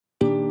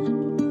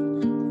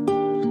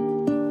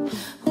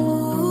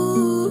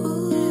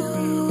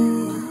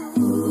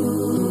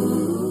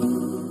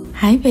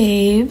Hi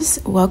babes,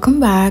 welcome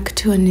back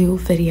to a new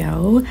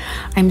video.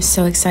 I'm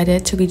so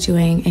excited to be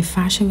doing a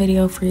fashion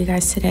video for you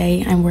guys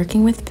today. I'm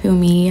working with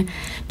PUMIEY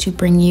to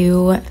bring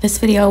you this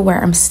video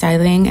where I'm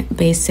styling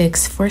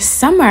basics for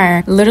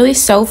summer. Literally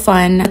so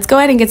fun. Let's go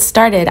ahead and get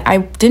started. I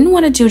didn't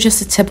want to do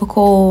just a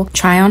typical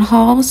try on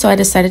haul, so I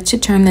decided to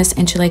turn this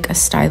into like a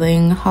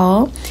styling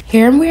haul.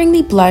 Here I'm wearing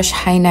the blush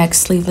high neck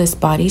sleeveless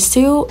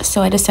bodysuit,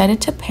 so I decided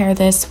to pair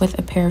this with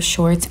a pair of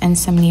shorts and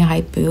some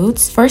knee-high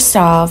boots. First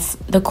off,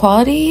 the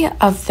quality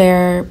of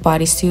their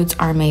bodysuits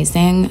are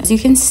amazing. As you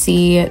can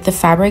see, the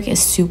fabric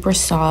is super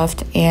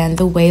soft and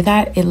the way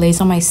that it lays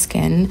on my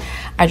skin,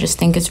 I just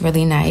think it's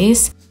really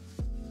nice.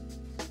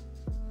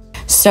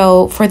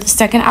 So for the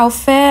second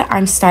outfit,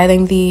 I'm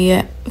styling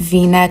the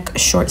V-neck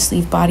short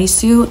sleeve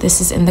bodysuit. This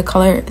is in the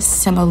color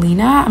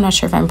Semolina. I'm not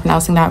sure if I'm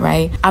pronouncing that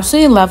right.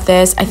 Absolutely love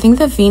this. I think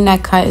the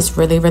V-neck cut is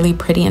really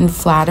pretty and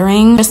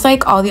flattering. Just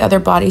like all the other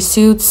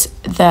bodysuits,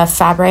 the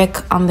fabric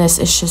on this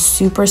is just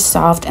super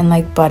soft and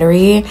like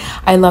buttery.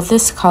 I love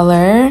this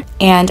color,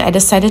 and I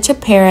decided to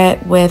pair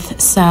it with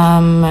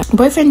some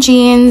boyfriend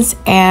jeans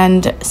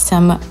and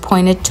some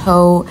pointed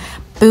toe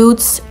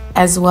boots,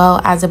 as well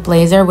as a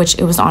blazer, which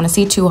it was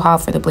honestly too hot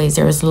for the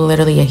blazer. It was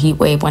literally a heat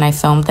wave when I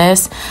filmed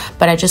this,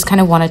 but I just kind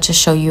of wanted to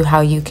show you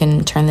how you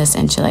can turn this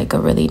into like a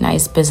really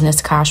nice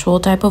business casual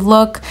type of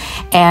look.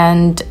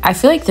 And I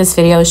feel like this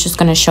video is just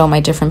going to show my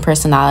different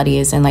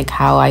personalities and like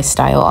how I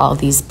style all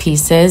these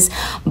pieces.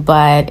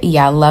 But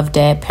yeah, loved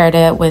it. Paired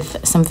it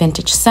with some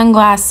vintage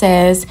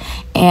sunglasses,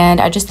 and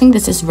I just think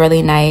this is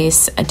really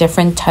nice, a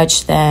different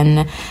touch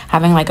than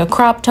having like a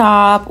crop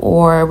top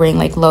or wearing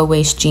like low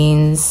waist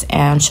jeans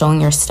and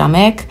showing your stomach.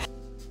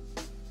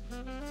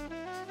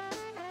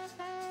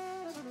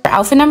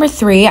 Outfit number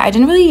 3, I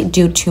didn't really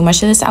do too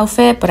much of this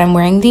outfit, but I'm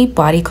wearing the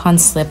bodycon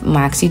slip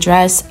maxi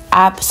dress.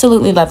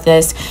 Absolutely love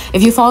this.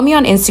 If you follow me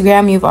on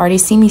Instagram, you've already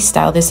seen me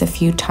style this a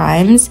few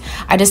times.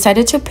 I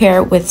decided to pair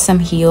it with some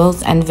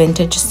heels and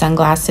vintage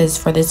sunglasses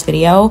for this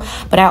video,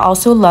 but I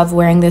also love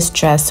wearing this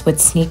dress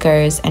with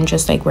sneakers and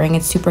just like wearing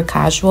it super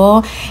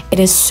casual. It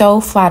is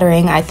so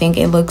flattering. I think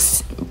it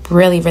looks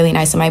really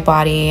nice on my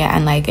body,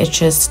 and like it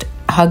just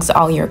hugs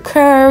all your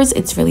curves.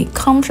 It's really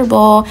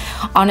comfortable.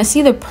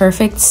 Honestly, the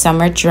perfect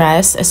summer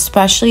dress,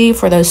 especially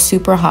for those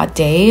super hot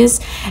days.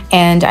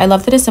 And I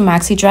love that it's a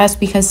maxi dress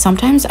because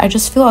sometimes I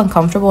just feel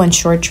uncomfortable in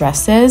short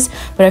dresses,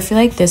 but I feel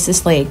like this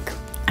is like,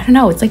 I don't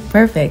know, it's like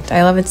perfect.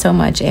 I love it so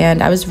much,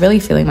 and I was really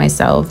feeling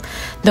myself.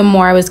 The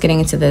more I was getting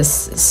into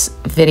this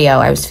video,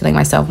 I was feeling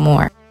myself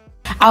more.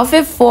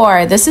 Outfit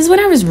 4, this is when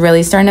I was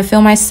really starting to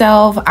feel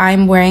myself.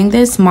 I'm wearing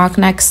this mock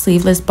neck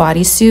sleeveless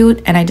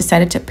bodysuit, and I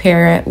decided to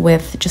pair it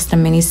with just a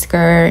mini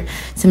skirt,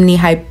 some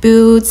knee-high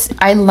boots.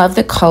 I love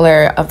the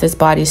color of this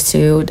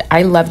bodysuit.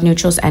 I love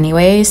neutrals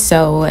anyway,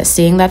 so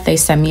seeing that they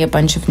sent me a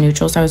bunch of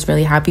neutrals I was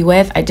really happy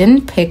with. I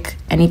didn't pick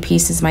any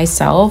pieces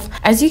myself.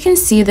 As you can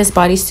see, this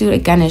bodysuit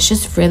again is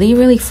just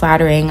really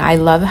flattering. I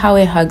love how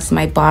it hugs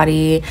my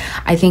body.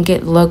 I think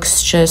it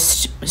looks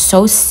just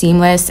so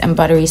seamless and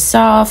buttery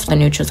soft. The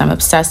neutrals I'm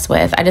obsessed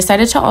with. I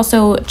decided to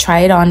also try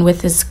it on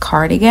with this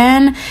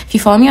cardigan. If you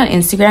follow me on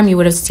Instagram, you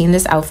would have seen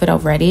this outfit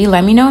already.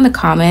 Let me know in the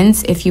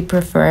comments if you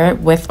prefer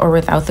it with or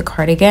without the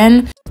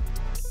cardigan.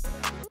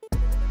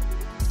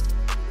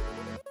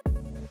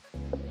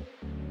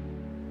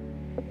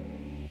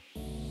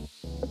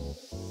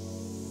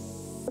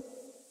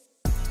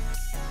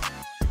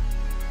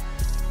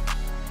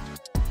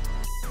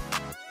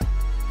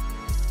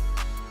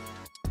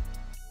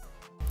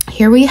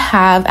 Here we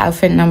have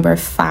outfit number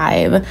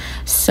 5.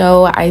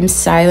 So I'm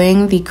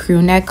styling the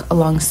crew neck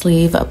long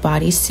sleeve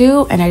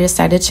bodysuit, and I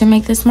decided to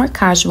make this more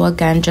casual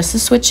again just to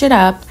switch it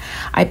up.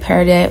 I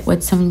paired it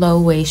with some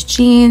low waist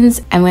jeans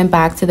and went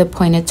back to the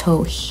pointed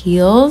toe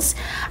heels.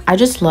 I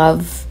just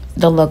love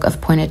the look of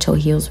pointed toe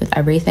heels with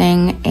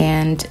everything,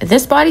 and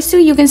this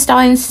bodysuit you can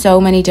style in so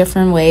many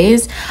different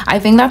ways. I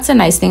think that's the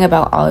nice thing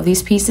about all of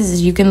these pieces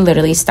is you can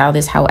literally style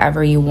this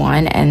however you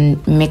want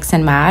and mix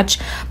and match.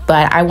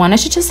 But I wanted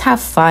to just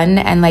have fun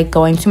and like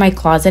go into my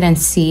closet and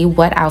see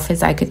what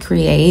outfits I could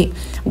create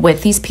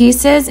with these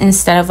pieces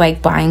instead of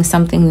like buying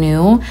something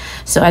new.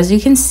 So as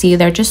you can see,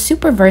 they're just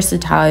super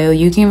versatile.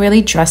 You can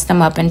really dress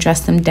them up and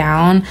dress them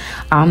down.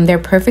 They're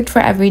perfect for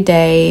every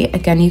day.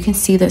 Again, you can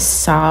see the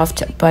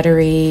soft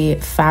buttery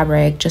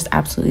fabric. Just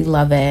absolutely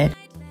love it.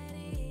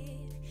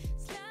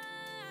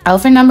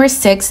 Outfit number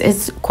 6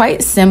 is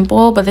quite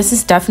simple, but this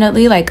is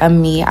definitely like a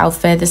me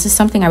outfit. This is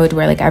something I would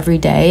wear like every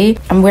day.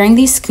 I'm wearing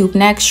the scoop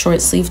neck short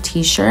sleeve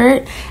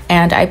t-shirt,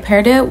 and I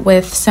paired it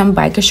with some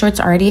biker shorts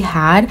I already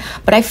had,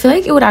 but I feel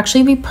like it would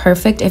actually be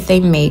perfect if they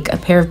make a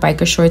pair of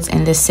biker shorts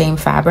in the same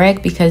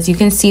fabric because you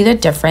can see the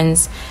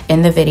difference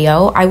in the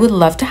video. I would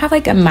love to have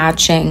like a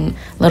matching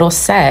little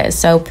set.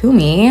 So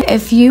PUMIEY,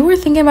 if you were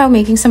thinking about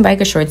making some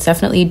biker shorts,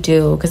 definitely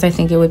do, because I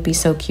think it would be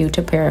so cute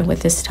to pair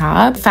with this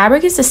top.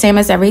 Fabric is the same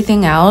as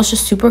everything else. else.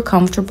 Just super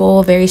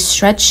comfortable, very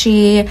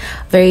stretchy,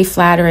 very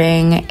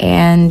flattering,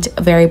 and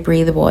very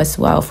breathable as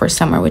well for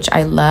summer, which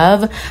I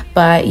love.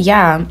 But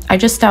yeah, I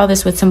just styled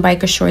this with some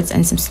biker shorts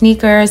and some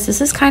sneakers.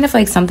 This is kind of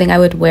like something I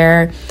would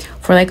wear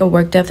for like a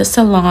work day at the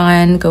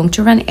salon, going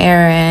to run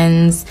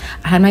errands.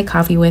 I had my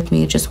coffee with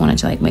me, just wanted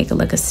to like make it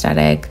look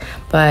aesthetic,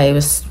 but it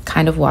was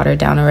kind of watered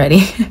down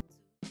already.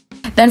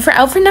 Then for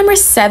outfit number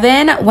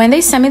 7, when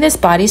they sent me this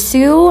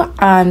bodysuit,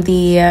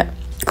 the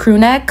crew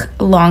neck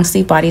long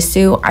sleeve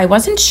bodysuit, I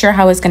wasn't sure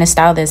how I was going to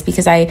style this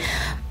because I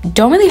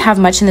don't really have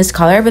much in this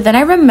color, but then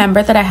I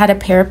remembered that I had a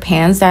pair of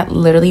pants that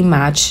literally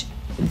match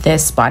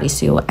this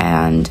bodysuit,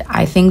 and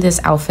I think this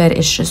outfit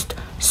is just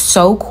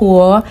so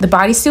cool. The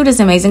bodysuit is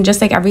amazing,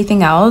 just like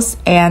everything else,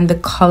 and the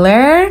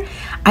color,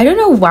 I don't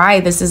know why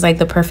this is like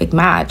the perfect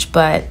match,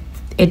 but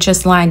it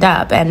just lined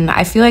up. And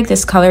I feel like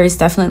this color is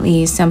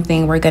definitely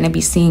something we're going to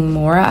be seeing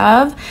more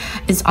of.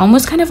 It's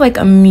almost kind of like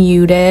a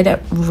muted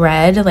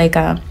red, like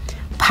a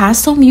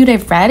pastel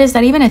muted red. Is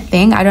that even a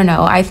thing? I don't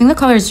know. I think the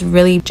color is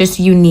really just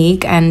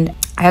unique, and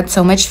I had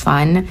so much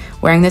fun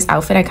wearing this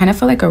outfit. I kind of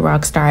felt like a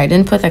rock star. I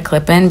didn't put the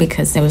clip in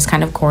because it was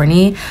kind of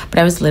corny, but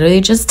I was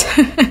literally just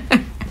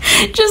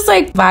just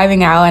like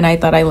vibing out, and I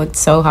thought I looked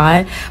so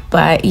hot.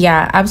 But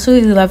yeah,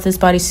 absolutely love this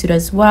bodysuit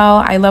as well.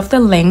 I love the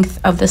length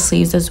of the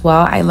sleeves as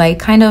well. I like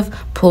kind of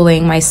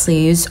pulling my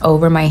sleeves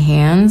over my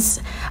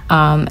hands,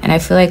 and I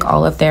feel like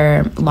all of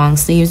their long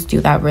sleeves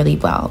do that really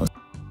well.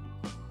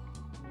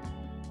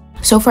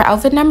 So for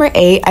outfit number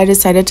 8, I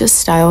decided to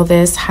style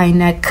this high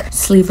neck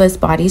sleeveless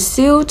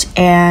bodysuit,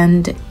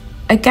 and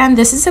again,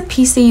 this is a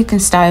piece that you can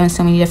style in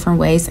so many different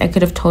ways. I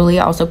could have totally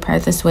also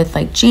paired this with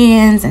like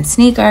jeans and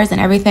sneakers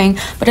and everything,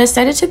 but I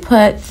decided to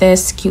put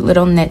this cute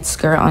little knit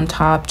skirt on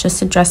top just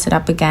to dress it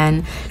up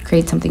again,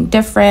 create something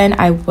different.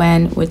 I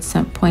went with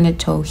some pointed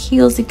toe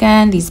heels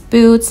again, these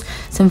boots,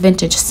 some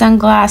vintage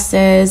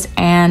sunglasses,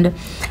 and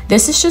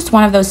this is just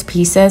one of those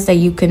pieces that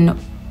you can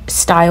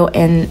style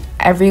in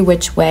every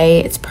which way.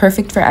 It's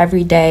perfect for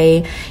every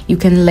day. You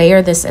can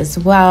layer this as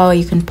well.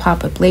 You can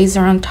pop a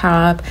blazer on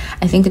top.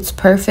 I think it's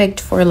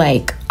perfect for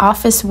like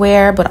office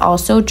wear, but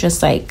also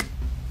just like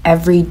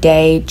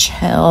everyday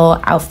chill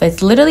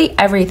outfits, literally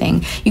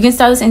everything. You can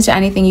style this into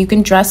anything. You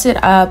can dress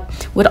it up.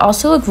 Would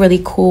also look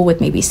really cool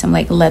with maybe some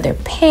like leather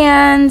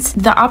pants.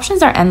 The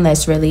options are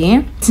endless,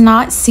 really. It's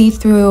not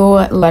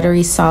see-through,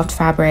 lettery, soft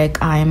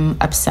fabric. I'm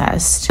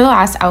obsessed. The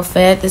last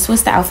outfit, this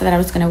was the outfit that I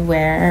was gonna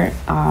wear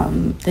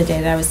the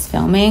day that I was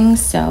filming.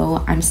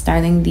 So I'm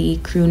styling the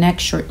crew neck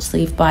short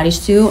sleeve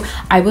bodysuit.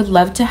 I would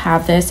love to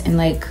have this in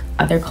like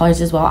other colors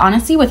as well.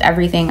 Honestly, with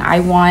everything, I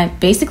want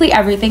basically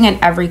everything in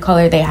every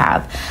color they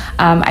have.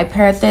 I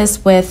paired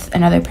this with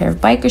another pair of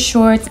biker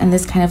shorts and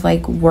this kind of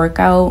like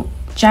workout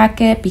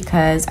jacket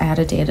because I had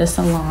a day at a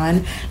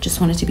salon, just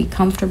wanted to be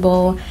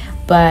comfortable.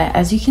 But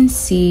as you can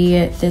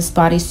see, this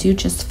bodysuit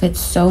just fits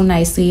so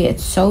nicely.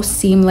 It's so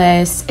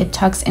seamless. It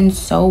tucks in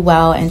so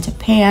well into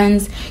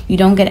pants. You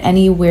don't get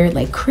any weird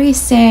like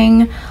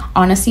creasing.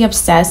 Honestly,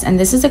 obsessed. And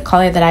this is a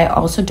color that I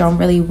also don't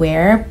really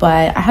wear,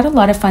 but I had a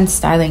lot of fun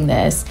styling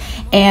this.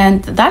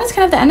 And that is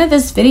kind of the end of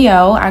this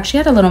video. I actually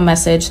had a little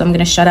message, so I'm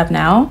gonna shut up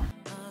now.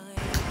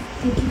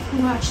 Thank you for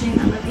watching.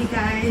 I love you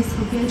guys.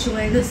 Hope you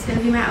enjoy. This is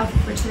gonna be my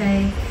outfit for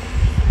today.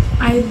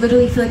 I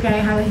literally feel like I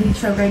have a heat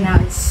stroke right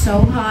now. It's so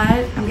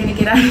hot. I'm gonna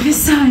get out of the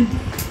sun.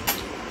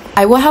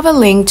 I will have a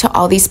link to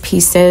all these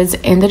pieces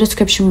in the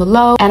description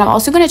below, and I'm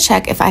also going to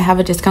check if I have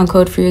a discount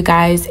code for you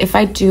guys. If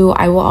I do,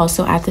 I will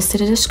also add this to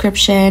the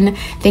description.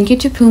 Thank you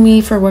to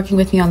PUMIEY for working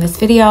with me on this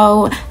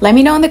video. Let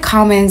me know in the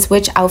comments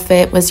which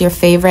outfit was your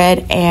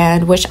favorite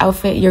and which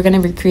outfit you're going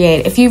to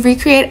recreate. If you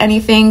recreate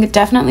anything,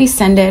 definitely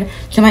send it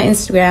to my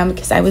Instagram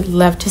because I would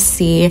love to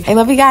see. I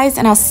love you guys,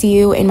 and I'll see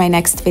you in my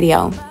next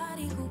video.